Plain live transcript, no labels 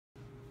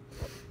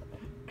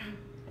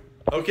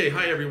Okay,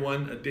 hi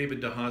everyone.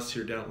 David DeHaas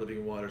here down at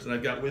Living Waters, and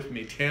I've got with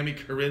me Tami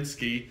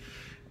Karinsky,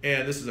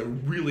 and this is a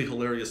really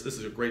hilarious, this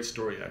is a great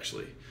story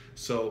actually.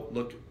 So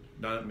look,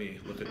 not at me,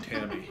 look at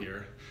Tami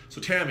here.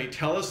 So Tami,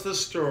 tell us the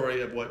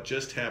story of what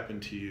just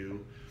happened to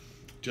you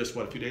just,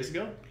 what, a few days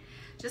ago?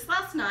 Just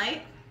last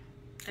night,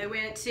 I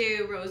went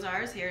to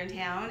Rosar's here in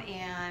town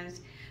and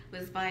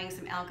was buying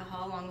some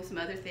alcohol along with some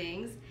other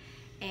things,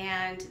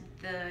 and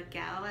the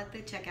gal at the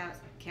checkout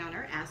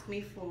counter asked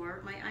me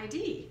for my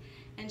ID.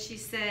 And she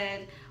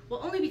said,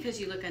 well, only because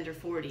you look under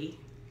 40.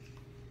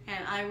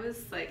 And I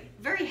was like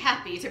very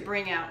happy to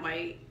bring out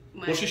my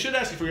Well, she should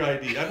ask you for your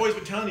ID. I've always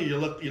been telling you you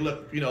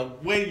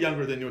look way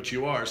younger than what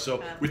you are.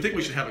 So we think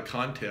we should have a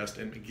contest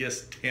and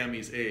guess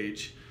Tami's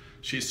age.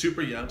 She's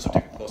super young, so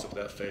take a close up of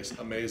that face.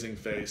 Amazing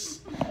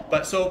face.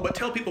 But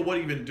tell people what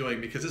you've been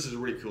doing, because this is a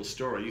really cool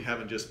story. You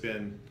haven't just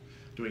been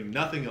doing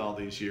nothing all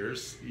these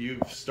years.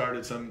 You've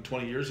started some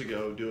 20 years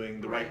ago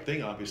doing the right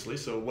thing, obviously.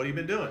 So what have you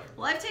been doing?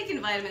 Well, I've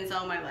taken vitamins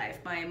all my life.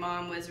 My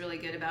mom was really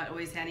good about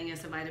always handing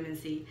us a vitamin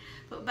C.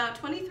 But about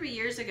 23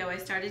 years ago, I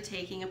started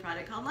taking a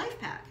product called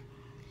LifePak.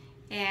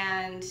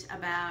 And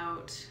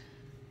about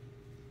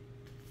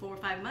 4 or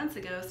 5 months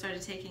ago,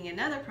 started taking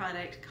another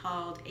product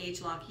called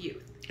ageLOC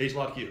Youth.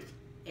 ageLOC Youth.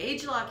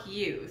 ageLOC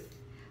Youth.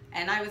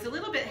 And I was a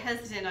little bit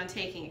hesitant on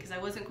taking it because I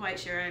wasn't quite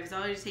sure. I was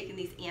already taking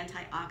these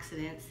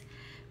antioxidants.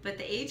 But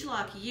the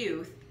ageLOC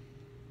Youth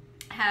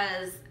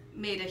has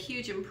made a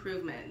huge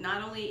improvement,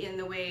 not only in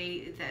the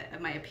way that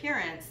of my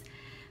appearance,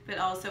 but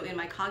also in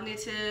my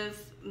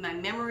cognitive, my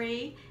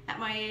memory at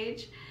my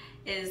age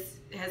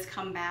has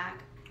come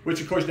back. Which,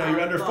 of course, now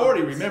you're under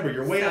 40. Remember,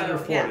 you're way under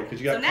 40 yeah. because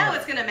you got. So now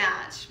it's going to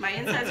match. My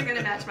insides are going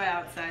to match my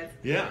outsides.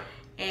 Yeah.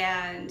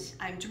 And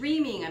I'm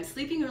dreaming. I'm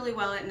sleeping really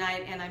well at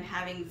night, and I'm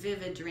having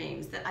vivid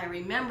dreams that I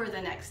remember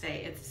the next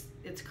day.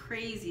 It's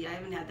crazy. I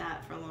haven't had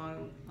that for a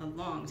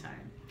long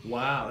time.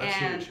 Wow, that's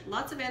and huge.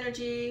 Lots of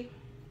energy.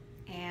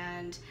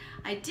 And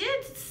I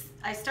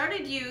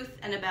started Youth,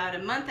 and about a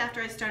month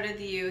after I started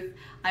the Youth,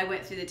 I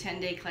went through the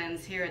 10-day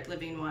cleanse here at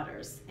Living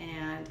Waters,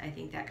 and I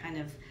think that kind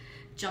of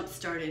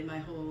jump-started my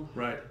whole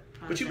process.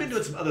 But you've been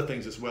doing some other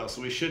things as well,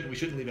 so we shouldn't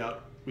leave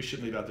out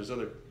there's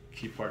other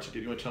key parts you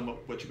did. You want to tell them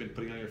what you've been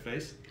putting on your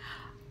face?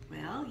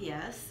 Well,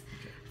 yes.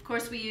 Okay. Of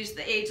course, we use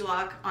the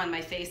ageLOC on my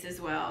face as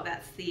well.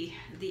 That's the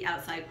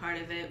outside part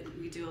of it.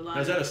 We do a lot.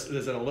 Now,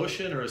 is that a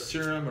lotion or a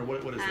serum, or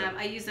what is that?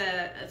 I use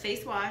a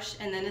face wash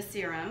and then a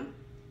serum.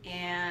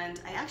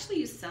 And I actually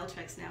use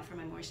Celtrex now for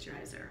my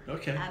moisturizer.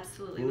 Okay.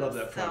 Absolutely love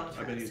that product.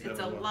 I've been using that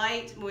It's a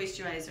light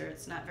moisturizer.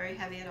 It's not very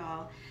heavy at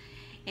all.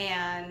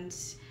 And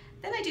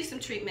then I do some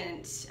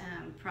treatment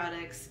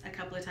products a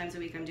couple of times a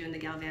week. I'm doing the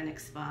galvanic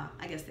spa.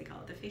 I guess they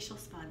call it the facial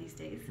spa these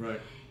days. Right.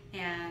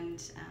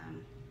 And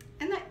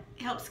that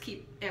helps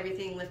keep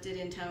everything lifted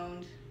and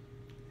toned.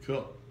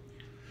 Cool.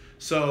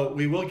 So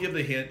we will give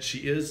the hint. She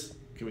is,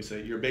 can we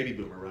say, you're a baby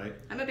boomer, right?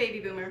 I'm a baby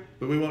boomer.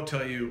 But we won't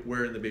tell you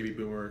where in the baby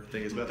boomer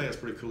thing is, but I think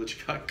that's pretty cool that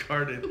you got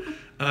carded.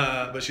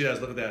 But she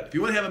does, look at that. If you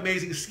want to have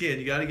amazing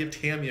skin, you got to give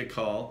Tami a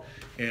call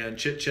and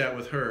chit-chat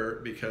with her,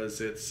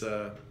 because it's,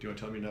 do you want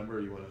to tell me your number,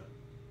 or you want to?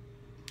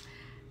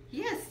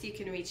 Yes, you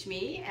can reach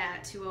me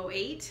at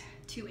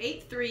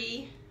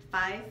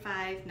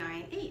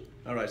 208-283-5598.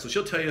 All right, so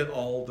she'll tell you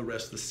all the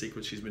rest of the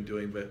secrets she's been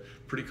doing, but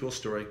pretty cool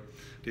story.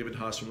 David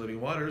DeHaas from Living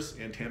Waters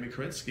and Tami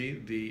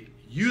Karinsky, the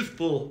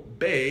youthful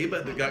babe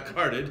that got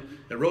carded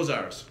at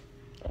Rosar's.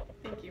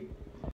 Thank you.